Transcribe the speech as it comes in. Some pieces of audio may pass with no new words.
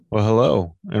Well,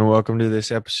 hello, and welcome to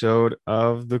this episode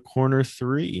of The Corner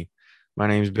 3. My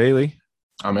name's Bailey,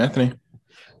 I'm Anthony.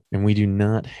 and we do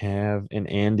not have an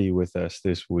Andy with us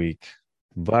this week.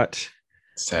 But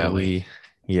Sadly.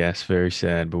 we, yes, very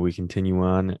sad, but we continue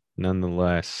on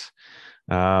nonetheless.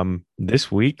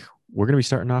 This week, we're going to be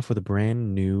starting off with a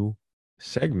brand new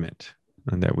segment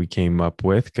that we came up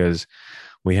with because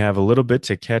we have a little bit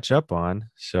to catch up on.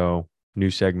 So, new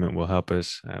segment will help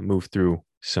us move through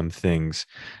some things.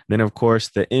 Then, of course,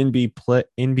 the NBA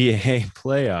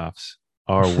playoffs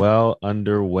are well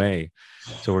underway.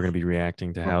 So, we're going to be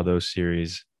reacting to how those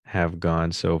series have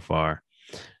gone so far.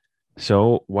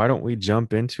 So, why don't we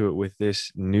jump into it with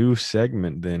this new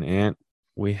segment then, Ant?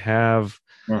 We have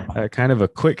kind of a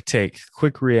quick take,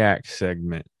 quick react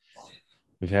segment.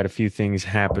 We've had a few things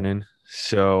happening.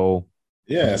 So,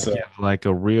 we're Yeah, going to so give like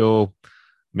a real,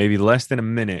 maybe less than a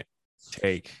minute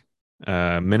take,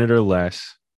 a minute or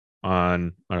less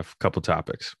on a couple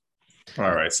topics.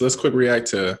 all right. So let's quick react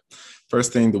to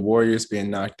first thing, the Warriors being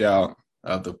knocked out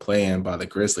of the play-in by the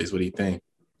Grizzlies. What do you think?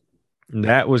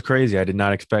 That was crazy. I did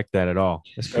not expect that at all,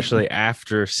 especially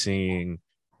after seeing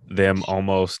them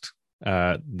almost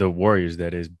the Warriors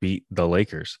that is beat the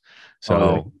Lakers. Oh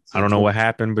yeah. So I don't know what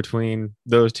happened between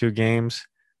those two games,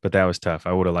 but that was tough.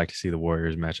 I would have liked to see the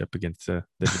Warriors match up against the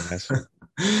Jazz.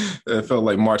 It felt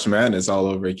like March Madness all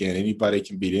over again. Anybody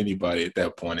can beat anybody at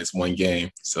that point. It's one game.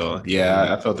 So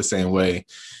yeah, I felt the same way.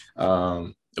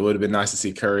 It would have been nice to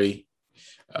see Curry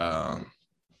um,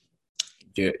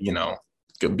 be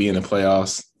in the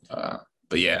playoffs.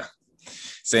 But yeah,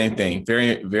 same thing.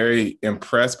 Very, very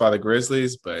impressed by the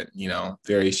Grizzlies, but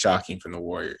very shocking from the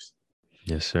Warriors.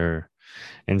 Yes, sir.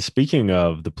 And speaking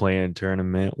of the play-in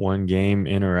tournament, one game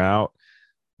in or out,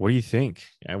 what do you think?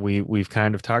 We've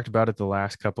kind of talked about it the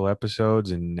last couple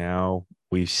episodes, and now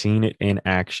we've seen it in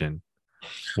action.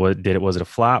 What did it? Was it a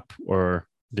flop, or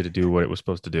did it do what it was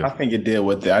supposed to do? I think it did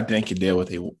what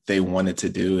they wanted to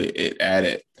do. It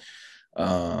added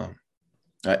um,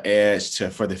 an edge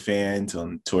for the fans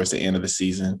towards the end of the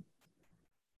season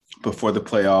before the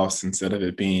playoffs, instead of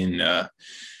it being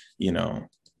you know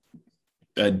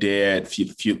a dead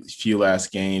few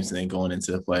last games and then going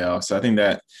into the playoffs. So I think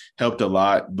that helped a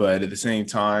lot. But at the same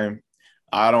time,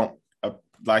 I don't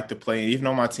like to play. Even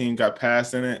though my team got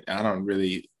passed in it, I don't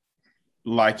really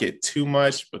like it too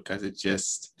much because it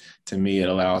just, to me, it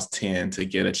allows 10 to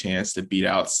get a chance to beat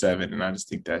out 7. And I just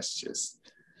think that's just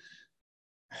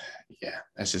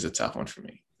a tough one for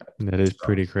me. That is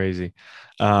pretty crazy.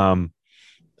 Um,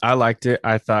 I liked it.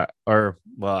 I thought, or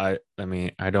well, I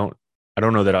mean, I don't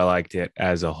know that I liked it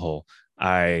as a whole.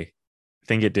 I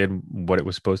think it did what it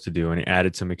was supposed to do, and it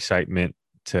added some excitement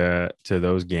to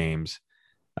those games,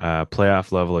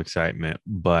 playoff level excitement.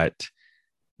 But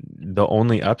the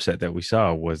only upset that we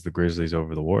saw was the Grizzlies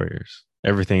over the Warriors.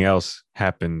 Everything else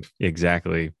happened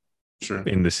exactly Sure.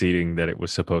 in the seating that it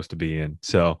was supposed to be in.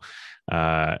 So,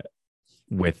 uh,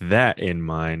 with that in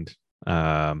mind,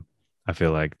 I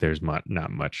feel like there's not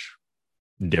much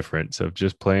difference of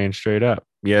just playing straight up.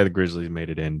 Yeah, the Grizzlies made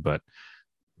it in, but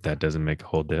that doesn't make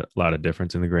a lot of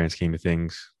difference in the grand scheme of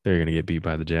things. They're going to get beat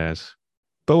by the Jazz,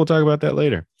 but we'll talk about that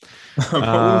later. But we'll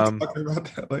Um, talk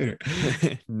about that later.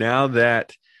 now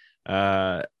that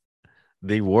uh,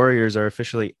 the Warriors are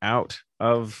officially out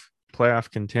of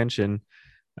playoff contention,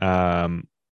 um,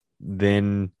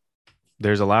 then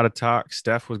there's a lot of talk.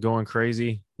 Steph was going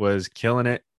crazy, was killing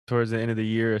it towards the end of the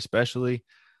year, especially.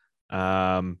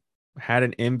 Um, had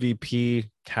an MVP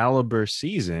caliber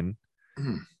season,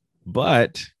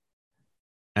 but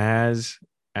as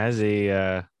as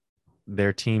a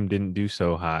their team didn't do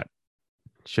so hot,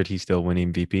 should he still win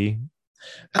MVP?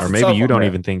 That's Or a maybe tough you one, don't man.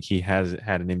 even think he has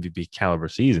had an MVP caliber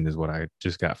season, is what I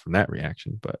just got from that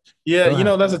reaction. But Yeah, go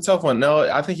ahead. that's a tough one. No,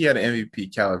 I think he had an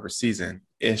MVP caliber season.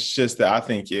 It's just that I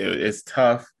think it's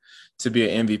tough to be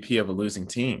an MVP of a losing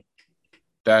team.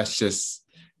 That's just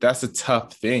that's a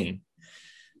tough thing.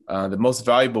 The most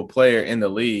valuable player in the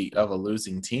league of a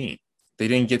losing team. They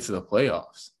didn't get to the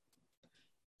playoffs.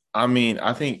 I mean,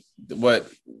 I think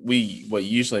what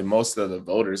usually most of the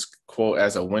voters quote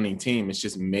as a winning team is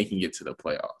just making it to the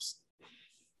playoffs,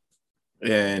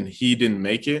 and he didn't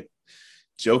make it.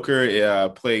 Joker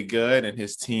played good, and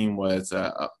his team was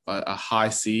a high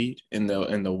seed in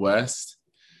the West.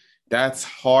 That's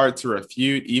hard to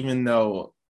refute, even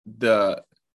though the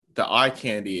the eye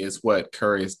candy is what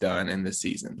Curry has done in this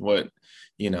season. What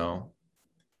you know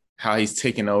how he's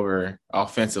taken over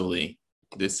offensively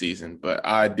this season. But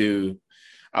I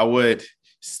would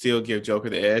still give Joker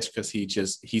the edge because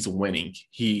he's winning.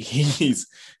 He's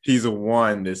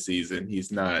won this season.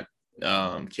 He's not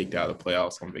kicked out of the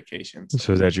playoffs on vacation. So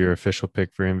So is that your official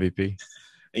pick for MVP?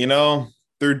 you know,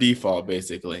 through default,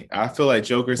 basically. I feel like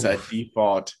Joker's a Oof.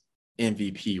 default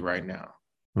MVP right now.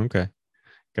 Okay.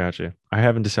 Gotcha. I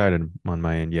haven't decided on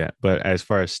my end yet, but as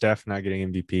far as Steph not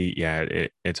getting MVP, yeah,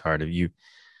 it's hard of you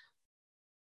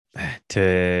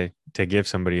to give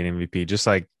somebody an MVP. Just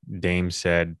like Dame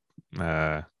said,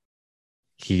 uh,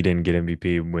 he didn't get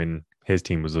MVP when his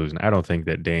team was losing. I don't think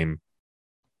that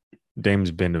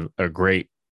Dame's been a great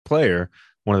player,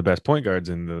 one of the best point guards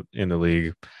in the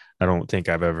league. I don't think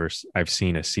I've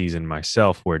seen a season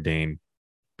myself where Dame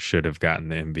should have gotten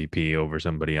the MVP over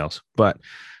somebody else. But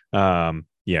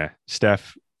yeah,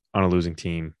 Steph on a losing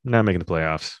team, not making the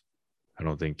playoffs. I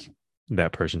don't think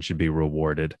that person should be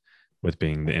rewarded with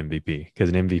being the MVP because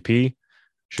an MVP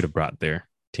should have brought their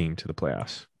team to the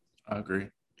playoffs. I agree.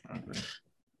 I agree.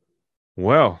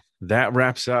 Well, that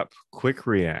wraps up Quick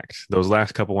React. Those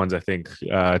last couple ones, I think,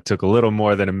 took a little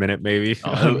more than a minute, maybe.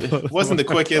 It wasn't the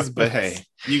quickest, but hey,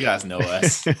 you guys know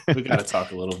us. We got to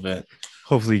talk a little bit.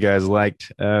 Hopefully, you guys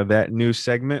liked that new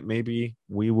segment. Maybe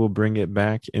we will bring it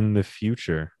back in the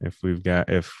future if we got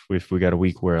a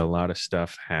week where a lot of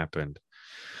stuff happened.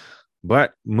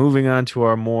 But moving on to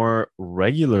our more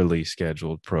regularly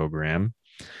scheduled program,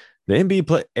 the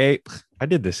NBA I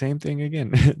did the same thing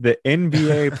again. The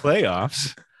NBA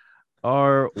playoffs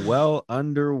are well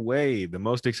underway. The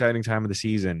most exciting time of the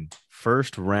season.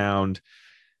 First round.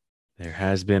 There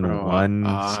has been Bro, one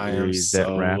I am series that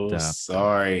wrapped so up,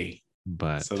 sorry.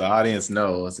 but So the audience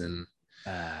knows, and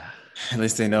uh, at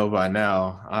least they know by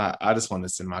now. I just want to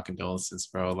send my condolences,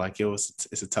 bro. Like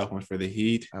it's a tough one for the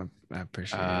Heat. I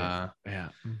appreciate Uh, it. Yeah.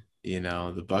 you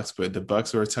know, the Bucks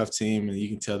were a tough team, and you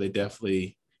can tell they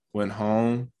definitely went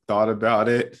home, thought about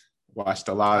it, watched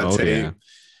a lot of Oh yeah. tape,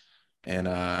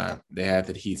 and they had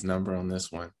the Heat's number on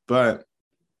this one. But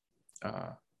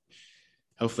uh,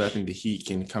 hopefully, I think the Heat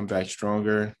can come back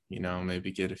stronger. You know,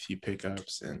 maybe get a few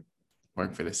pickups and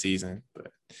work for the season. But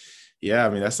yeah, I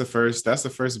mean that's the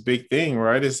first big thing,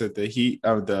 right? Is that the Heat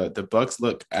the Bucks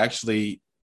look actually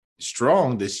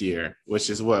strong this year, which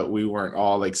is what we weren't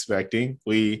all expecting.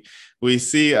 We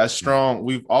see a strong.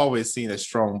 We've always seen a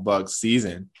strong Bucks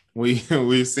season.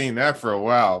 We've seen that for a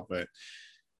while, but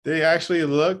they actually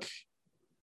look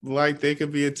like they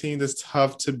could be a team that's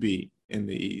tough to beat in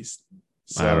the East.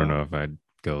 I don't So know if I'd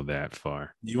go that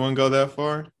far. you want to go that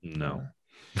far? No.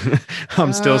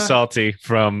 I'm still Uh, salty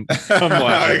from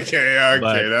last week, okay,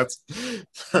 but that's.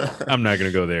 I'm not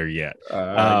gonna go there yet.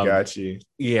 I got you.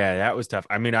 Yeah, that was tough.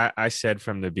 I mean, I said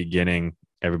from the beginning,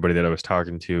 everybody that I was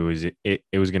talking to is it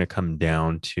was gonna come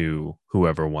down to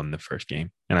whoever won the first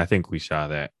game. And I think we saw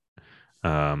that.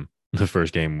 The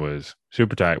first game was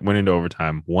super tight, went into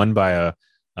overtime, won by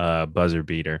a buzzer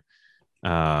beater.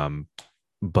 Um,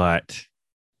 but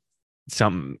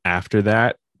something after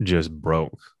that just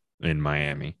broke in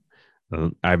Miami.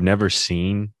 I've never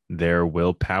seen their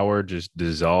willpower just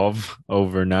dissolve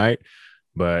overnight,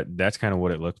 but that's kind of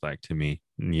what it looked like to me.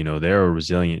 You know, they're a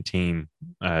resilient team,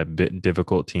 a bit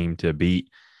difficult team to beat,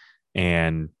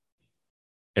 and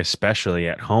especially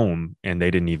at home. And they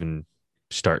didn't even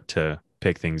start to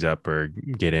pick things up or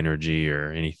get energy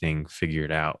or anything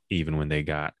figured out, even when they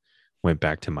went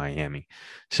back to Miami.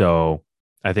 So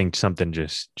I think something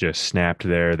just snapped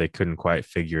there. They couldn't quite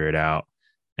figure it out,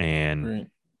 and Right.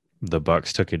 the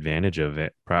Bucks took advantage of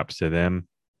it. Props to them.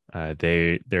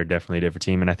 They're definitely a different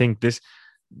team, and I think this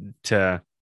to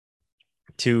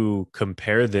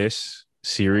compare this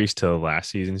series to the last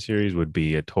season series would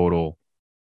be a total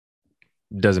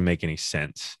doesn't make any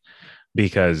sense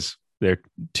because they're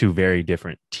two very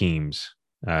different teams.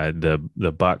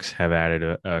 The Bucks have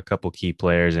added a couple key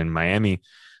players, and Miami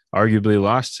arguably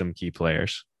lost some key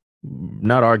players.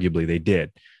 Not arguably, they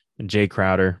did. Jay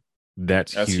Crowder,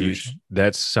 that's That's huge. huge.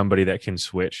 That's somebody that can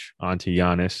switch onto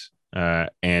Giannis,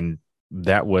 and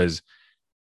that was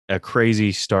a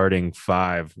crazy starting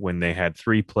five when they had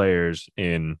three players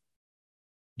in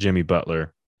Jimmy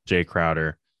Butler, Jay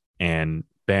Crowder, and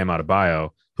Bam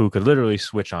Adebayo who could literally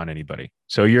switch on anybody.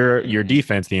 So your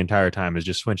defense the entire time is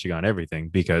just switching on everything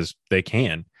because they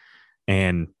can,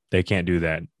 and they can't do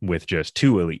that with just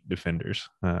two elite defenders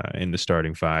in the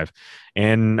starting five.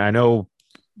 And I know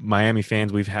Miami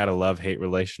fans, we've had a love-hate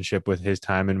relationship with his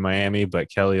time in Miami,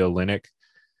 but Kelly Olynyk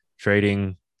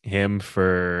trading him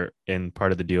for in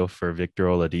part of the deal for Victor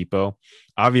Oladipo.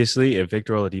 Obviously, if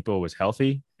Victor Oladipo was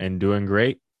healthy and doing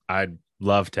great, I'd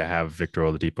love to have Victor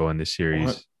Oladipo in this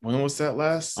series. When was that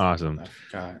last? Awesome. I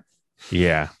forgot.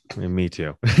 Yeah, me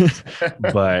too.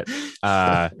 But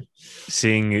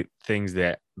seeing things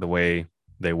that the way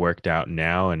they worked out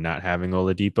now and not having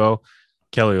Oladipo,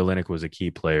 Kelly Olynyk was a key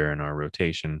player in our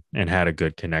rotation and had a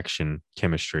good connection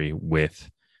chemistry with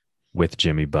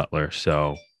Jimmy Butler.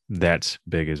 So that's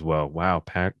big as well. Wow,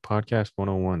 podcast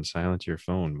 101, silence your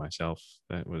phone. Myself,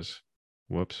 that was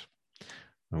whoops.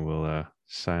 I will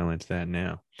silence that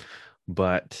now.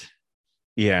 But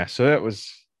yeah, so it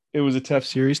was a tough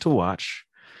series to watch,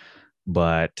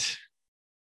 but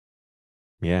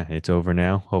yeah, it's over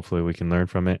now. Hopefully we can learn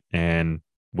from it and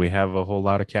we have a whole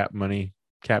lot of cap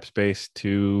space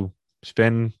to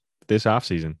spend this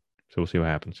offseason. So we'll see what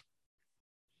happens.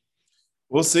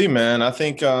 We'll see, man. I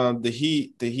think the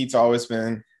Heat's always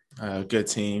been a good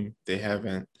team. They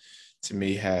haven't, to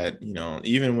me, had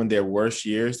even when their worst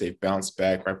years, they bounced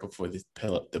back right before the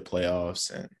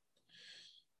playoffs, and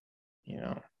you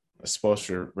know a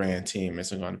Spoelstra ran team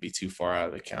isn't going to be too far out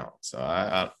of the count. So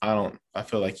I don't I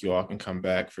feel like you all can come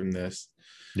back from this.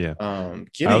 Yeah.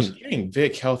 Getting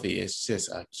Vic healthy is just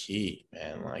a key,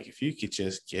 man. Like if you could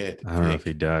just get I don't know if he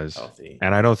Vic does. healthy.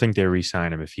 And I don't think they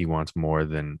re-sign him if he wants more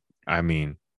than I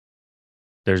mean,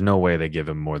 there's no way they give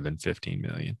him more than 15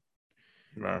 million.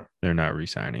 No. They're not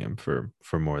re-signing him for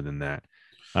more than that.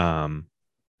 Um,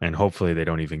 and hopefully they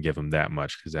don't even give him that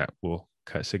much because that will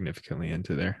cut significantly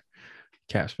into their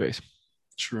cap space.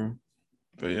 True.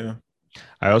 But yeah.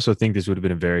 I also think this would have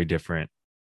been a very different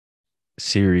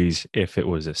series if it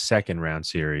was a second round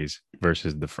series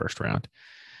versus the first round.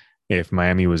 If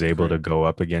Miami was able to go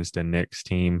up against a Knicks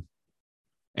team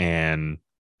and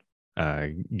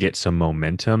get some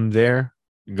momentum there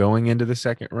going into the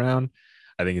second round,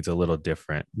 I think it's a little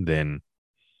different than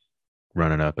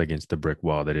running up against the brick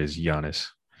wall that is Giannis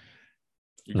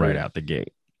right Agree. out the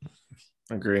gate.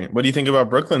 Agree. What do you think about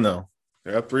Brooklyn though?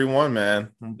 They're up 3-1, man.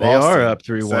 They are Boston. up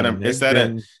 3-1, and Is they've that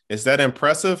been is that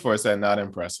impressive or is that not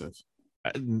impressive?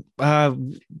 I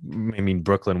mean,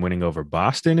 Brooklyn winning over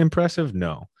Boston, impressive?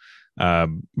 No.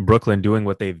 Brooklyn doing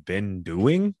what they've been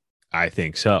doing? I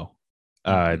think so.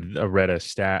 I read a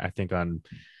stat, I think, on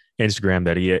Instagram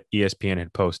that ESPN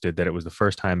had posted that it was the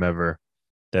first time ever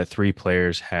that three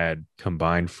players had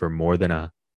combined for more than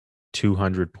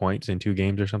 200 points in two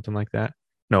games or something like that.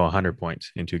 No, 100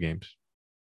 points in two games.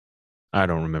 I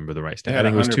don't remember the right They stat. I had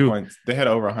think it was 100 two. points. They had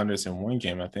over hundreds in one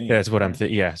game, I think. That's what I'm Right?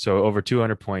 thinking. Yeah. So over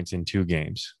 200 points in two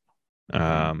games. Mm-hmm.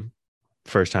 Um,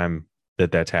 First time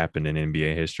that that's happened in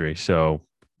NBA history. So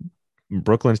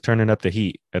Brooklyn's turning up the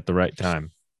heat at the right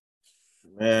time.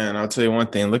 Man, I'll tell you one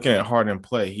thing. Looking at Harden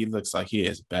play, he looks like he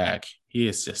is back. He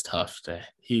is just tough.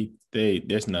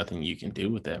 There's nothing you can do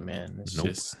with that man.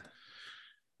 Nope.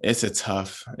 It's a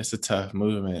tough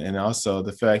movement, and also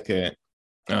the fact that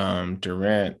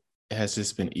Durant has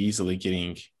just been easily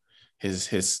getting his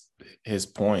his his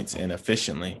points and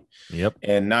efficiently, Yep.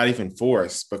 and not even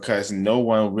forced because no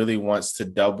one really wants to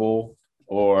double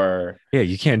or Yeah,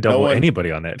 you can't no double one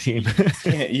anybody on that team.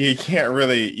 you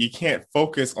can't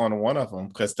focus on one of them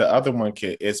because the other one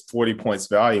is 40 points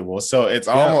valuable. So it's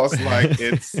Yep. almost like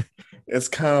it's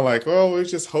kind of like, oh, we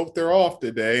just hope they're off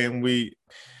today, and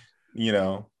you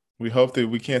know we hope that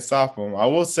we can't stop them. I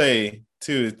will say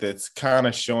too that's kind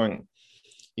of showing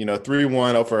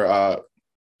 3-1 over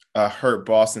a hurt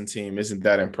Boston team isn't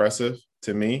that impressive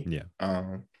to me. Yeah.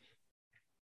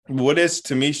 What is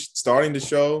to me starting to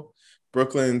show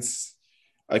Brooklyn's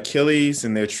Achilles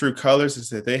and their true colors is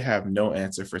that they have no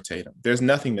answer for Tatum. There's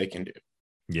nothing they can do.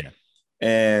 Yeah.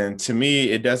 And to me,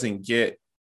 it doesn't get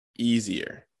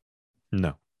easier.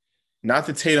 No. Not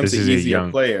that Tatum's This an is a easier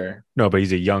young player. no, but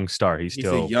he's a young star. He's He's a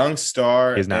still young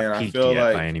star, he's not and I peaked feel yet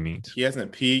by like any means. he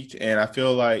hasn't peaked. And I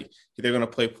feel like they're going to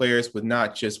play players with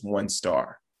not just one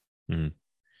star. Mm-hmm.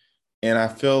 And I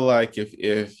feel like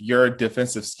if your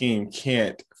defensive scheme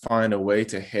can't find a way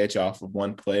to hedge off of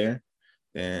one player,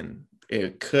 then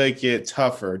it could get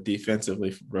tougher defensively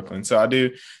for Brooklyn. So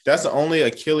that's the only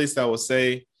Achilles that I will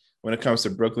say when it comes to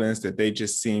Brooklyn is that they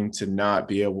just seem to not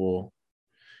be able,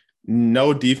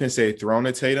 no defense they've thrown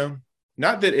at Tatum.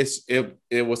 Not that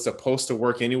it was supposed to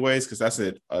work anyways, because that's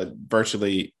a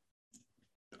virtually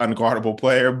unguardable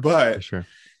player, For but sure.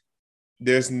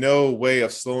 there's no way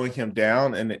of slowing him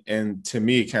down. And to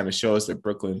me, it kind of shows that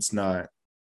Brooklyn's not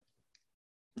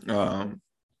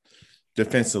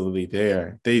defensively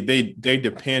there. They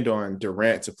depend on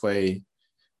Durant to play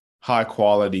high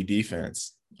quality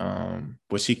defense,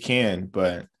 which he can,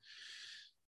 but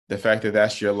the fact that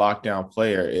that's your lockdown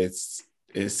player,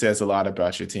 it says a lot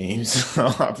about your team. So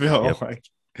Yep.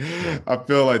 Yeah. I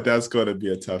feel like that's going to be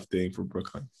a tough thing for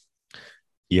Brooklyn.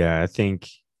 Yeah, I think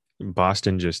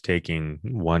Boston just taking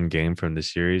one game from the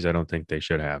series, I don't think they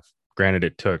should have. Granted,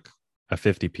 it took a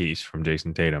 50 piece from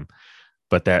Jason Tatum,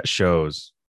 but that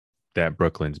shows that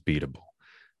Brooklyn's beatable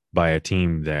by a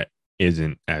team that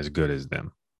isn't as good as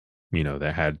them,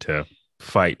 that had to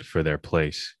fight for their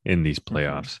place in these Mm-hmm.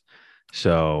 playoffs.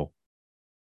 So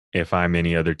if I'm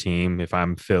any other team, if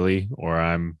I'm Philly or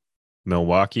I'm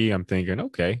Milwaukee, I'm thinking,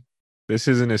 okay, this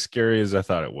isn't as scary as I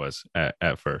thought it was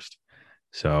at first.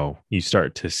 So you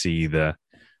start to see the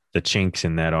chinks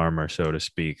in that armor, so to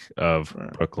speak, of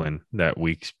Right. Brooklyn, that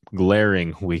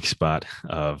glaring weak spot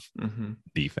of Mm-hmm.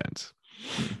 defense.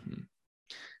 Mm-hmm.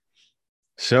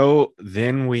 So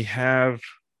then we don't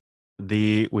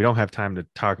have time to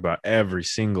talk about every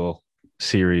single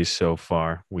series so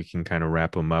far. We can kind of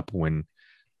wrap them up when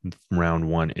round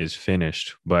one is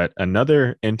finished. But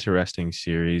another interesting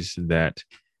series that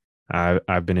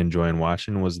I've been enjoying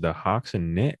watching was the Hawks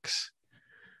and Knicks.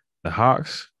 The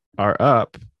Hawks are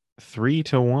up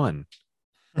 3-1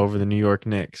 over the New York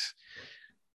Knicks.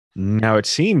 Now it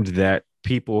seemed that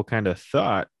people kind of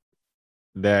thought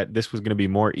that this was going to be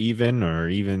more even, or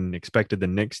even expected the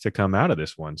Knicks to come out of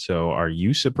this one. So are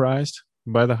you surprised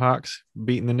by the Hawks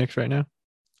beating the Knicks right now?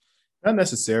 Not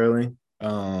necessarily,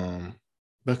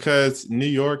 because New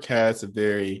York has a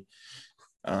very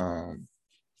um,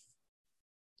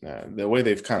 the way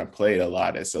they've kind of played a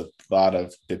lot is a lot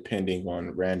of depending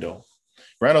on Randall.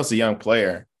 Randall's a young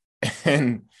player,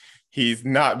 and he's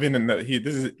not been in the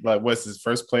this is like what's his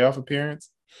first playoff appearance.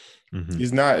 Mm-hmm.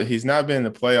 He's not been in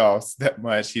the playoffs that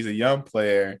much. He's a young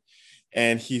player,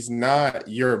 and he's not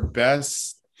your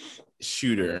best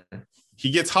shooter. He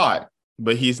gets hot,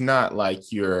 but he's not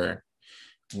like your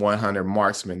 100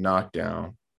 marksman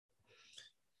knockdown.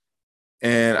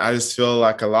 And I just feel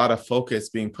like a lot of focus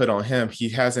being put on him. He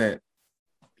hasn't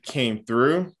came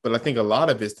through, but I think a lot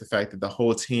of it's the fact that the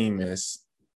whole team is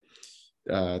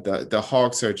the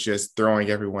Hawks are just throwing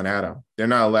everyone at him. They're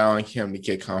not allowing him to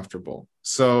get comfortable.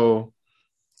 So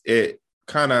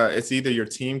it's either your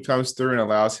team comes through and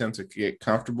allows him to get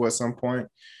comfortable at some point,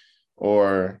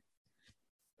 or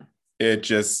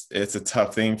it's a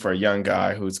tough thing for a young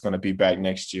guy who's going to be back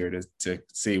next year to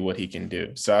see what he can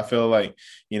do. So I feel like,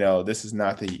 this is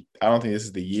not I don't think this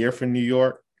is the year for New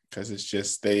York, because it's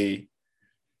just I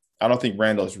don't think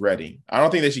Randall's ready. I don't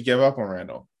think they should give up on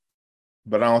Randall,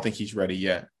 but I don't think he's ready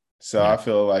yet. So Yeah, I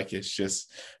feel like it's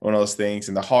just one of those things.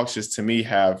 And the Hawks just, to me,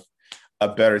 have a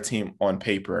better team on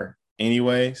paper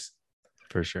anyways.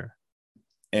 for sure.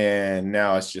 And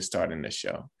now it's just starting to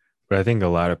show. But I think a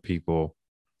lot of people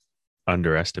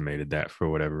underestimated that for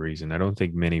whatever reason. I don't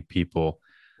think many people,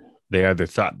 they either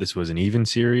thought this was an even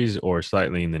series or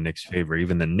slightly in the Knicks' favor.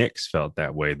 Even the Knicks felt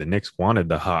that way. The Knicks wanted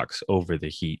the Hawks over the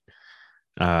Heat.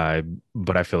 Uh,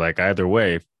 but I feel like either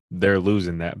way, they're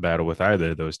losing that battle with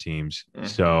either of those teams. Mm-hmm.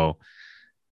 So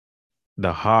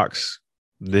the Hawks,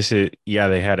 they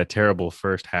had a terrible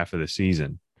first half of the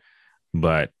season,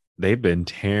 but they've been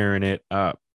tearing it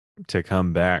up to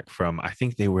come back from, I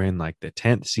think they were in like the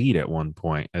 10th seed at one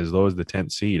point, as low as the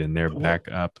 10th seed, and they're Well,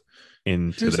 back up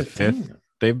into here's the the fifth. thing.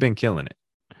 They've been killing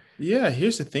it. Yeah,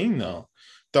 here's the thing, though.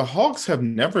 The Hawks have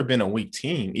never been a weak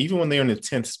team. Even when they're in the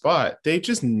 10th spot, they've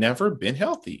just never been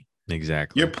healthy. You're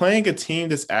Exactly. playing a team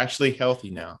that's actually healthy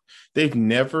now. They've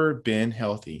never been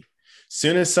healthy.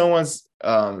 Soon as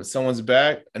someone's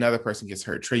back, another person gets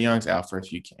hurt. Trae Young's out for a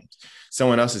few games.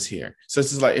 Someone else is here. So it's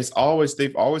just like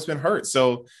they've always been hurt.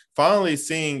 So finally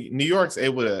seeing New York's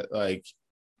able to, like,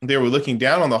 they were looking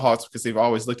down on the Hawks because they've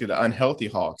always looked at the unhealthy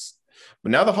Hawks.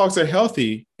 But now the Hawks are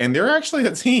healthy and they're actually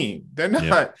a team. They're Yep.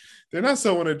 not they're not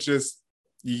someone to just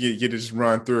you get to just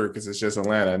run through because it's just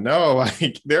Atlanta. No,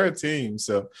 like they're a team.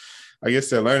 So I guess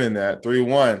they're learning that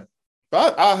 3-1.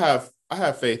 But I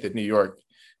have faith in New York.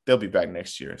 They'll be back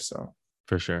next year. So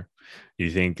For sure.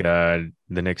 You think the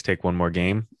Knicks take one more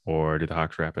game, or do the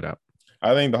Hawks wrap it up?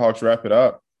 I think the Hawks wrap it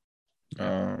up.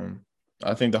 Yeah. Um,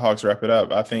 I think the Hawks wrap it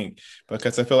up. I think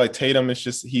because I feel like Tatum is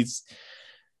just he's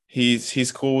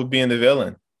cool with being the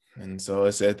villain. And so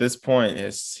it's at this point,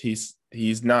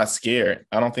 he's not scared.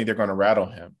 I don't think they're gonna rattle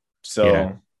him. Yeah.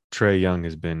 So Trae Young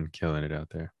has been killing it out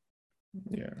there.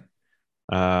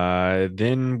 yeah.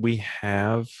 Then we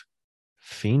have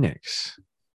Phoenix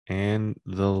and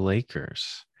the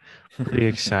Lakers. Pretty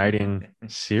exciting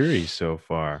series so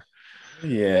far.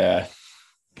 Yeah.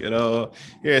 Good old.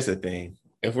 Here's the thing.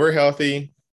 If we're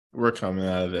healthy, we're coming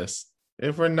out of this.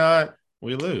 If we're not,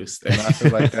 we lose. And I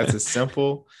feel like that's as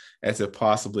simple as it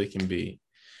possibly can be.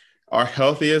 Our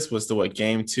healthiest was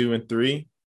game 2 and 3.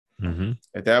 Mm-hmm.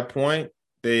 At that point,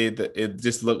 it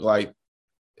just looked like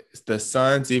the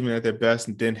Suns, even at their best,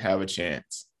 didn't have a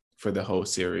chance for the whole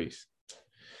series.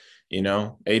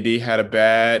 AD had a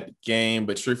bad game,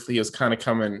 but truthfully, he was kind of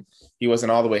coming. He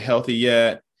wasn't all the way healthy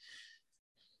yet.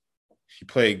 He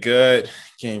played good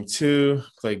game 2,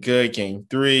 played good game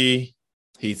 3.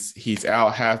 He's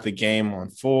out half the game on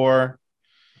 4.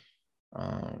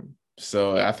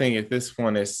 So I think at this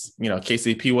point, it's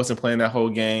KCP wasn't playing that whole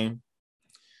game.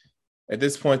 At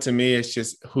this point, to me, it's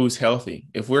just who's healthy.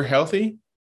 If we're healthy,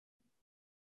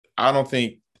 I don't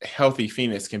think healthy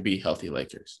Phoenix can beat healthy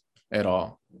Lakers at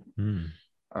all. Hmm.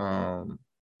 Um,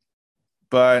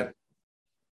 but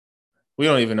we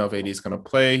don't even know if AD is going to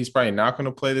play. He's probably not going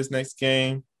to play this next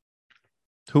game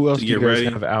Who else to do you get guys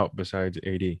ready. have out besides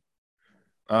AD?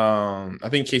 I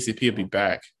think KCP will be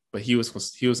back, but he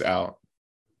was out.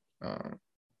 Um,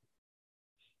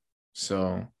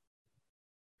 so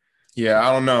yeah,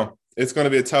 I don't know. It's going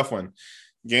to be a tough one.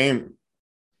 Game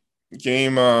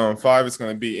Game 5 is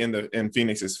going to be in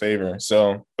Phoenix's favor.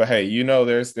 So, but hey,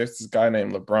 there's this guy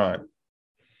named LeBron.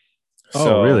 Oh,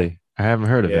 So really? I haven't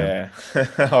heard of him. yeah.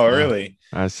 Oh, Oh, really?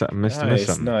 missed Nice,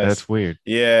 something. That's nice. weird.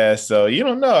 Yeah. So you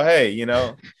don't know. Hey,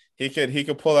 he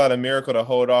could pull out a miracle to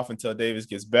hold off until Davis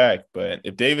gets back. But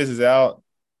if Davis is out,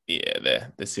 yeah,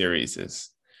 the series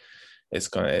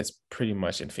it's pretty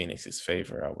much in Phoenix's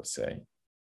favor, I would say.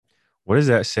 What does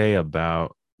that say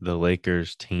about the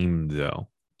Lakers team, though,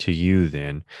 to you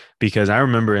then? Because I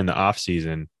remember in the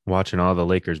offseason watching all the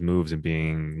Lakers moves and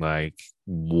being like,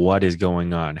 what is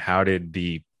going on? How did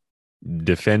the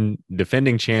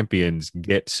defending champions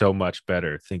get so much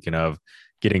better? Thinking of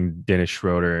getting Dennis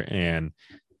Schroeder and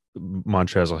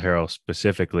Montrezl Harrell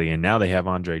specifically, and now they have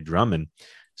Andre Drummond.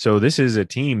 So this is a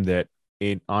team that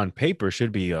on paper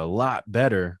should be a lot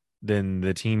better than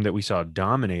the team that we saw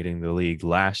dominating the league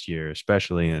last year,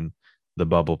 especially in the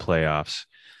bubble playoffs.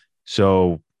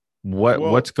 So what's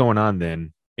Well, going on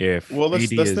then if well,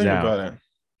 let's AD let's is think out? about it.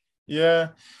 Yeah.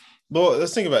 Well,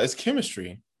 let's think about it. It's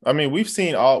chemistry. I mean, we've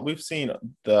seen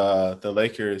the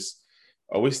Lakers,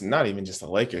 or we not even just the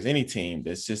Lakers, any team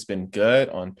that's just been good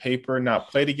on paper, not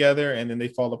play together, and then they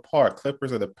fall apart.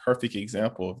 Clippers are the perfect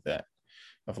example of that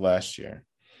of last year.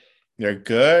 They're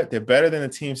good, they're better than the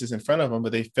teams that's in front of them,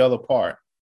 but they fell apart.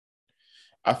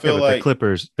 I Yeah, feel but like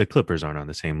the Clippers aren't on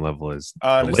the same level as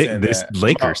I understand this that.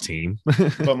 Lakers team.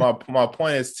 But my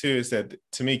point is too is that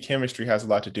to me chemistry has a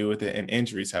lot to do with it, and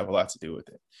injuries have a lot to do with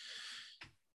it.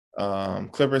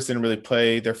 Clippers didn't really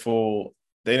play their full.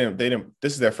 They didn't.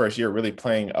 This is their first year really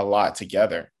playing a lot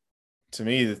together. To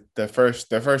me, the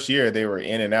first year they were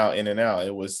in and out, in and out.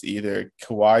 It was either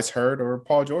Kawhi's hurt or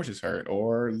Paul George is hurt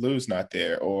or Lou's not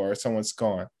there or someone's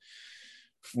gone.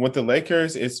 With the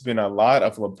Lakers, it's been a lot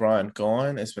of LeBron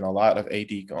gone. It's been a lot of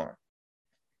AD gone,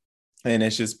 and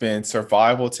it's just been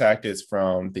survival tactics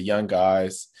from the young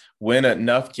guys. Win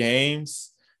enough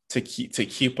games to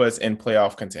keep us in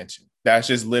playoff contention. That's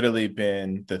just literally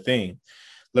been the thing.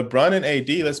 LeBron and AD,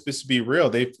 let's just be real.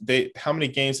 They how many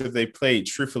games have they played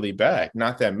truthfully back?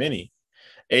 Not that many.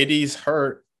 AD's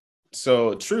hurt.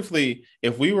 So truthfully,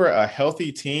 if we were a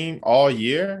healthy team all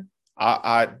year,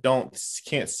 I don't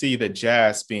can't see the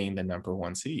Jazz being the number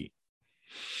one seed.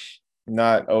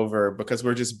 Not over because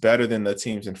we're just better than the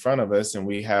teams in front of us and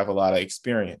we have a lot of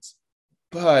experience.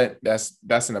 But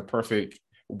that's in a perfect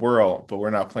world, but we're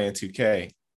not playing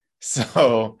 2K.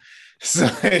 So so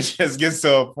it just gets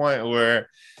to a point where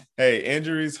hey,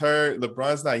 injuries hurt.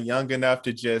 LeBron's not young enough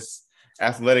to just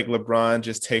athletic LeBron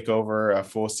just take over a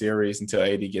full series until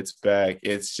AD gets back.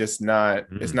 It's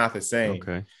Mm, not the same.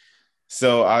 okay.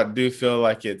 So I do feel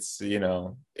like it's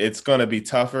going to be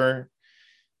tougher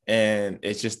and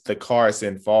it's just the cards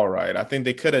didn't fall right. I think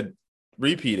they could have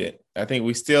repeated. I think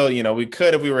we still, we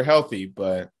could if we were healthy,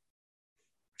 but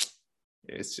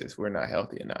it's just we're not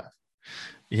healthy enough.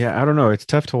 Yeah, I don't know. It's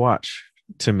tough to watch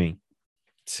to me. Yeah.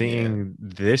 Seeing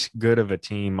this good of a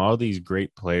team, all these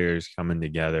great players coming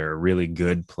together, really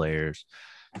good players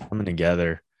coming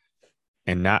together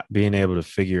and not being able to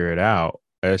figure it out,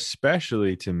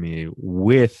 especially to me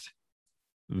with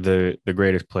the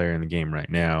greatest player in the game right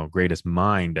now, greatest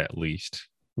mind at least,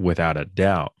 without a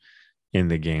doubt in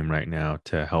the game right now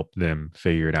to help them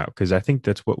figure it out. Because I think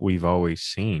that's what we've always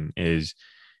seen is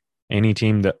any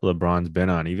team that LeBron's been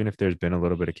on, even if there's been a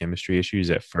little bit of chemistry issues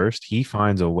at first, he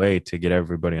finds a way to get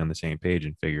everybody on the same page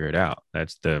and figure it out.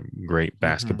 That's the great Mm-hmm.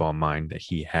 basketball mind that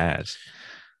he has.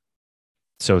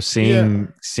 So Yeah.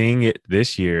 seeing it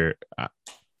this year,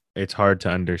 it's hard to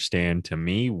understand to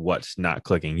me what's not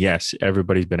clicking. Yes,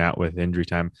 everybody's been out with injury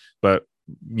time, but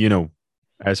you know,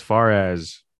 as far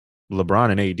as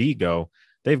LeBron and AD go,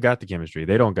 they've got the chemistry.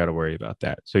 They don't got to worry about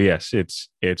that. So yes,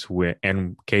 it's with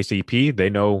and KCP, they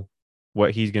know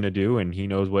what he's going to do and he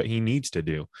knows what he needs to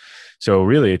do. So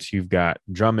really it's you've got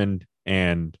Drummond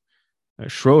and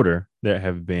Schroeder that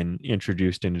have been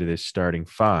introduced into this starting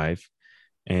five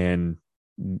and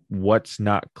what's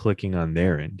not clicking on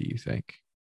their end, do you think?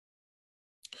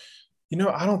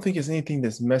 I don't think it's anything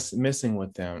that's missing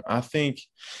with them. I think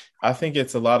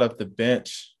it's a lot of the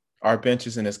bench. Our bench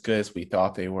isn't as good as we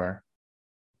thought they were.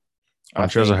 I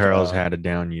Montrezl think Harrell's had a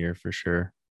down year for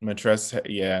sure.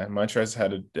 Montrezl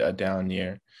had a down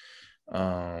year.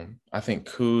 I think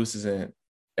Kuz isn't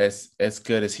as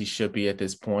good as he should be at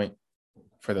this point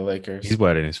for the He's Lakers.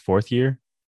 what, in his fourth year?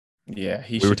 Yeah,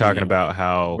 he We were should talking be. about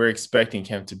how We're expecting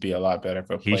him to be a lot better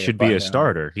of a he player should be by a now.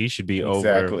 starter. He should be over.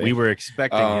 We Exactly. were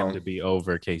expecting him to Um, be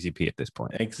over KCP at this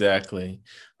point. exactly.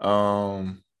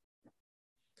 Um,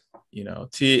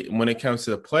 T when it comes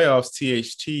to the playoffs,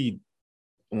 THT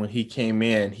when he came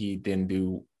in, he didn't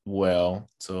do well.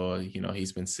 So,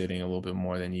 he's been sitting a little bit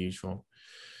more than usual.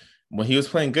 When he was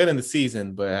playing good in the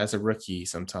season, but as a rookie,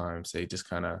 sometimes it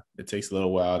takes a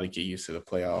little while to get used to the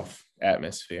playoff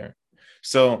atmosphere.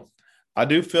 So I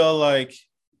do feel like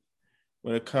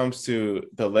when it comes to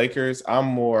the Lakers, I'm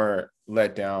more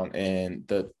let down in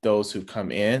those who come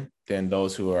in than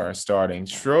those who are starting.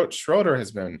 Schroeder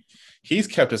he's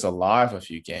kept us alive a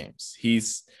few games.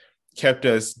 He's kept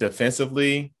us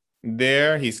defensively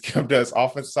there. He's kept us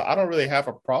offensive. So I don't really have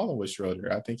a problem with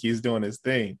Schroeder. I think he's doing his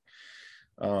thing.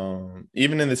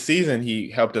 Even in the season,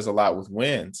 he helped us a lot with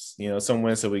wins. Some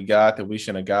wins that we got that we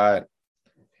shouldn't have got.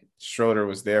 Schroeder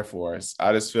was there for us.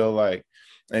 I just feel like,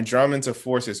 and Drummond's a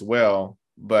force as well,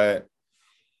 but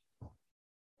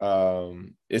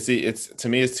it's to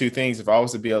me it's two things. If I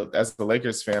was to be as the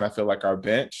Lakers fan, I feel like our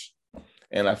bench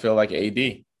and I feel like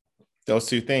AD.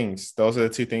 Those are the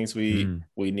two things Mm.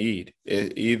 we need.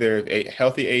 Either if a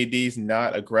healthy AD is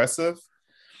not aggressive,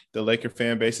 the Laker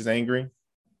fan base is angry,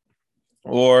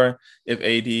 or if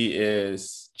AD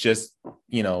is just,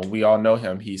 we all know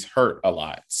him, he's hurt a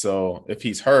lot. So if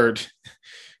he's hurt,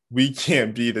 we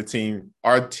can't be the team.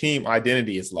 Our team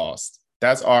identity is lost.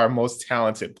 That's our most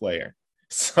talented player.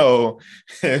 So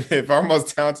if our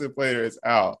most talented player is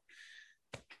out,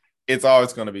 it's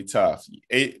always going to be tough.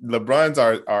 LeBron's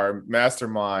our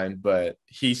mastermind, but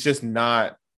he's just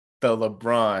not the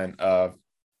LeBron of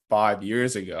 5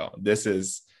 years ago. This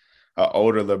is an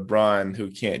older LeBron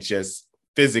who can't just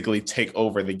physically take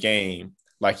over the game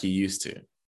like he used to.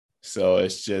 So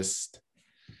it's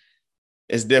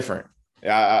different.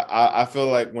 I feel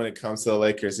like when it comes to the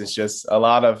Lakers, it's just a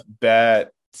lot of bad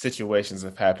situations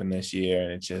have happened this year,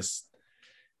 and it just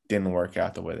didn't work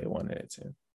out the way they wanted it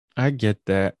to. I get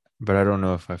that, but I don't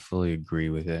know if I fully agree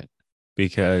with it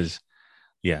because,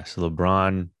 yes,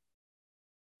 LeBron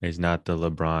is not the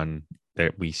LeBron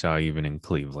that we saw even in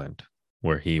Cleveland,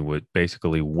 where he would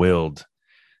basically willed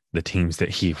the teams that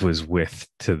he was with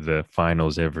to the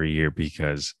finals every year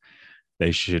because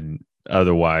they should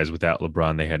otherwise, without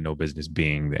LeBron, they had no business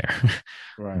being there.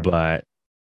 Right. But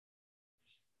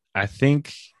I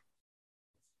think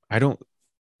I don't.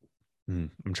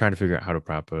 I'm trying to figure out how to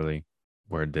properly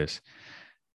word this.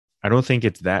 I don't think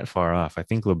it's that far off. I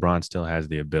think LeBron still has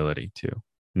the ability to,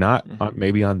 not Mm-hmm.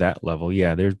 maybe on that level.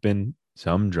 Yeah, there's been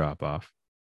some drop off,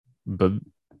 but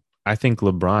I think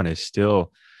LeBron is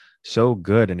still so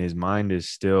good and his mind is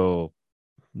still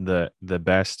the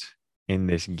best in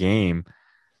this game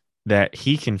that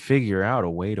he can figure out a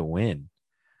way to win.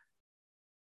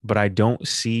 But I don't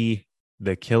see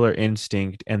the killer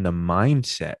instinct and the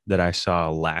mindset that I saw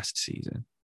last season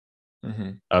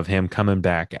Mm-hmm. of him coming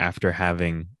back after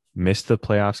having missed the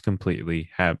playoffs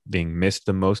completely, having missed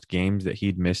the most games that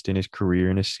he'd missed in his career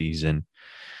in a season,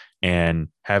 and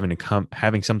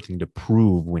having something to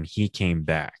prove when he came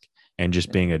back and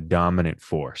just being a dominant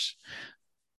force.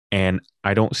 And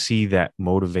I don't see that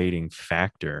motivating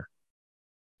factor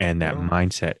and that Well,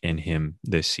 mindset in him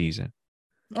this season.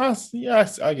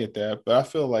 yes, I get that, but I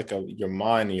feel like your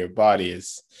mind and your body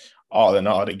is all in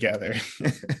all together.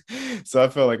 So I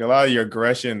feel like a lot of your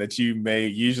aggression that you may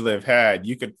usually have had,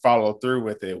 you could follow through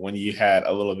with it when you had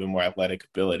a little bit more athletic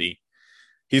ability.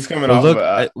 He's coming But off of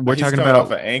look, we're he's talking coming off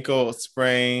about an ankle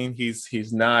sprain.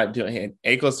 He's not doing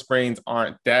ankle sprains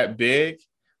aren't that big,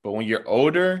 but when you're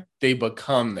older, they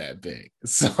become that big.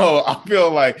 So I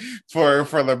feel like for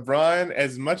LeBron,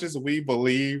 as much as we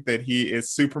believe that he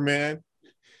is Superman,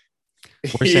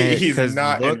 we're saying he's because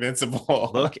not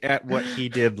invincible. look at what he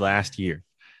did last year.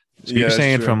 So you're Yeah, that's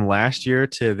saying true. from last year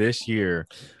to this year,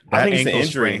 I that think it's the ankle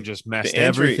sprain injury. just messed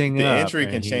everything The up, injury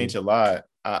can and change he. a lot.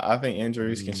 I think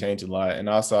injuries can Mm, change a lot, and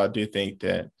also I do think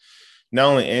that not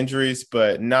only injuries,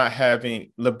 but not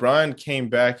having LeBron came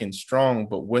back in strong,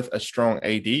 but with a strong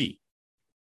AD. true.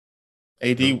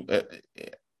 AD,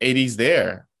 AD's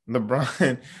there.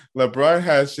 LeBron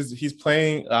has he's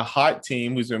playing a hot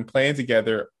team who's been playing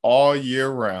together all year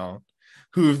round.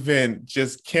 who've been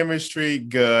just chemistry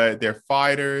good. They're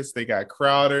fighters. They got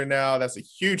Crowder now. That's a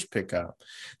huge pickup.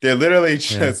 They're literally Yeah,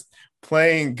 just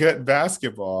playing good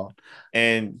basketball.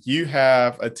 And you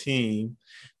have a team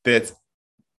that's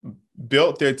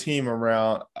built their team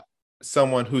around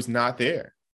someone who's not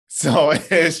there. So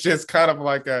it's just kind of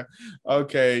like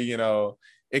okay,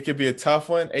 it could be a tough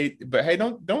one. But hey,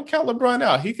 don't count LeBron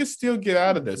out. He could still get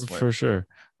out of this one. for sure.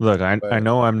 Look, I But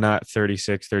know I'm not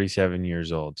 36, 37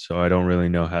 years old, so I don't really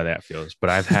know how that feels, but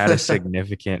I've had a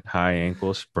significant high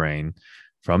ankle sprain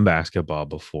from basketball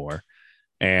before.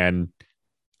 And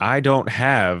I don't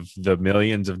have the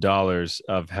millions of dollars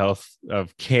of health,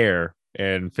 of care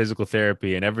and physical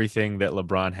therapy and everything that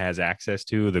LeBron has access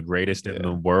to, the greatest in the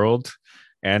yeah. world,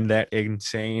 and that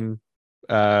insane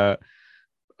uh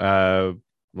uh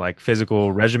like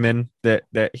physical regimen that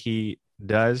he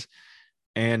does.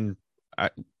 And I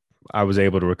I was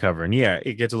able to recover. And yeah,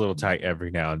 it gets a little tight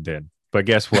every now and then. But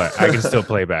guess what? I can still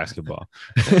play basketball.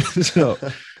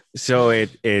 so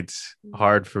it's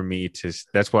hard for me to,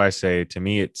 that's why I say, to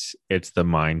me it's the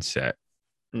mindset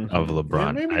of Yeah,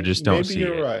 LeBron. I just don't maybe see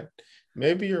you're it. right.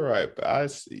 Maybe you're right, but I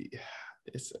see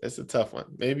it's a tough one.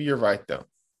 Maybe you're right though.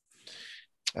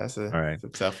 All right. It's a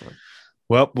tough one.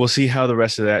 Well, we'll see how the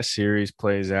rest of that series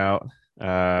plays out. It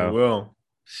Uh will.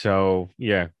 so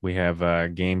yeah, we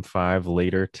have game 5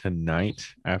 later tonight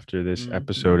after this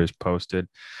episode Mhm. is posted.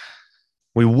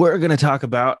 We were going to talk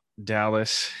about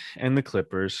Dallas and the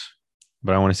Clippers,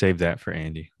 but I want to save that for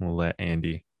Andy. We'll let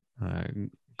Andy uh,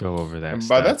 go over that And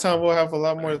by stuff. that time, we'll have a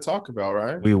lot more to talk about,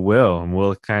 right? We will, and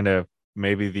we'll kind of,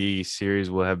 maybe the series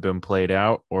will have been played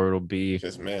out, or it'll be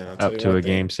Because man, I'll tell up you to one a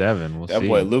game thing. 7. We'll That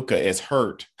boy see. Luca is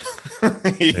hurt.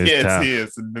 he It's is. He tough.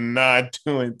 is not It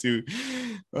doing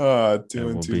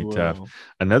will too be tough. well.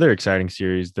 Another exciting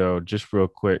series, though, just real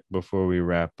quick before we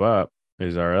wrap up,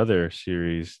 is our other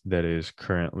series that is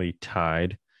currently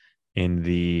tied in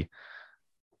the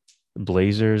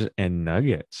Blazers and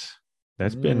Nuggets.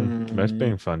 That's been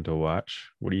Mm. fun to watch.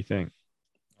 What do you think?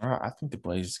 I think the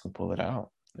Blazers can pull it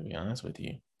out. To be honest with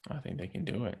you, I think they can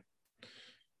do it.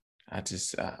 I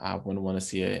wouldn't want to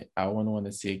see I wouldn't want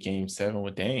to see a game 7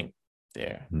 with Dame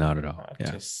there. Not at all. I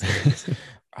Yeah. just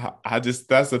I just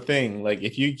that's the thing. Like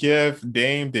if you give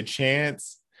Dame the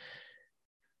chance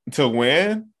to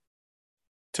win,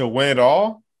 to win it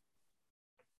all,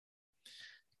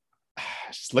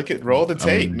 just roll the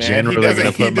tape, I'm man. generally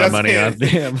gonna He put my doesn't. money on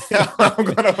them.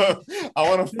 I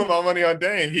want to put my money on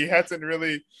Dame. He hasn't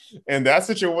really in that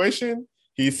situation.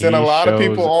 He sent a He lot of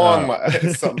people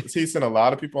shows on. up. He sent a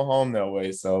lot of people home that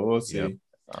way. So we'll Yep. see.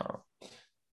 Uh,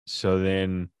 So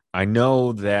then I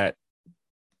know that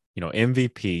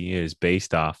MVP is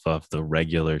based off of the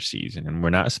regular season, and we're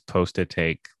not supposed to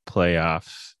take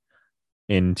playoffs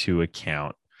into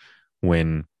account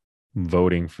when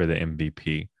voting for the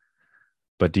MVP.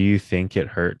 But do you think it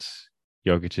hurts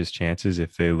Jokic's chances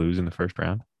if they lose in the first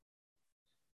round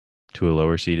to a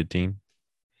lower seeded team?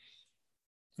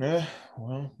 Yeah,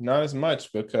 well, not as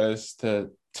much because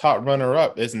the top runner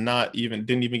up is not even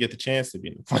didn't even get the chance to be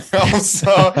in the playoffs.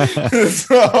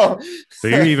 So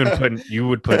you're even putting, you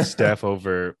would put Steph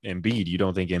over Embiid. You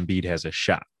don't think Embiid has a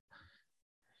shot?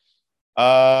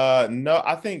 No,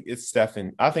 I think it's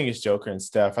Stephen. I think it's Joker and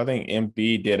Steph. I think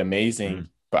Embiid did Mm, amazing,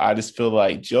 but I just feel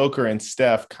like Joker and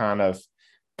Steph kind of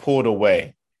pulled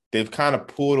away. They've kind of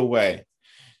pulled away.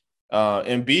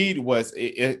 Embiid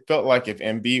it felt like if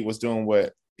Embiid was doing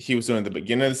what he was doing at the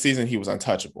beginning of the season, he was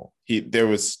untouchable. There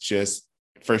was just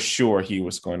for sure he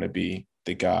was going to be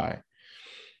the guy.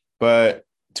 But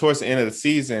towards the end of the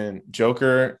season,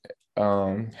 Joker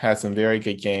had some very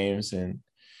good games, and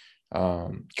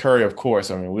Curry, of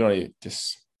course. I mean, we don't need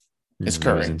just it's it was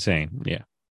Curry. insane. Yeah.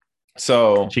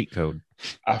 So Cheat code.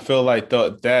 I feel like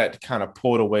that kind of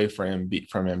pulled away from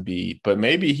Embiid, but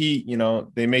maybe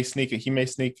they may he may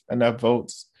sneak enough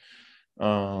votes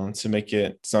to make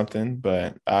it something.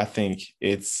 But I think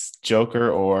it's Joker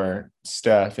or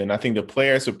Steph, and I think the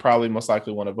players would probably most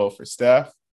likely want to vote for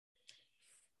Steph.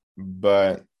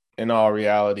 But in all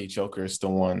reality, Joker is the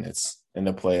one that's in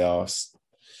the playoffs.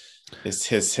 It's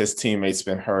his teammates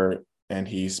been hurt, and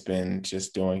he's been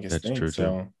just doing his That's thing. true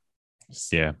too.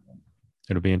 So Yeah.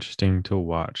 It'll be interesting to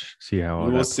watch, see how we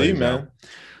all will that see, plays out. man.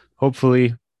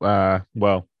 Hopefully,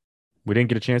 well, we didn't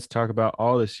get a chance to talk about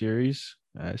all the series.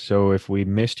 So if we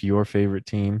missed your favorite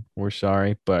team, we're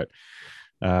sorry. But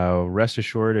rest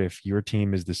assured, if your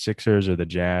team is the Sixers or the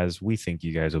Jazz, we think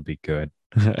you guys will be good.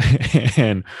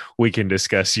 And we can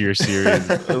discuss your series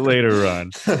later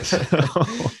on.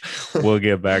 So we'll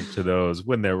get back to those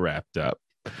when they're wrapped up.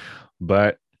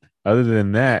 But other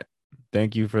than that,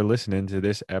 thank you for listening to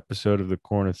this episode of The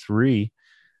Corner 3.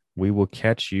 we will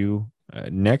catch you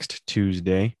next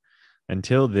Tuesday.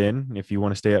 Until then, if you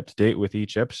want to stay up to date with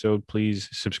each episode, please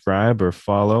subscribe or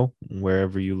follow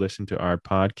wherever you listen to our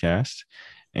podcast.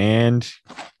 And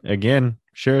again,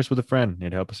 share us with a friend.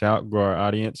 It helps us out, grow our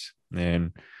audience,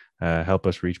 and help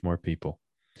us reach more people.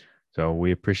 So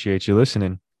we appreciate you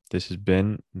listening. This has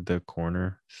been The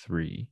Corner 3.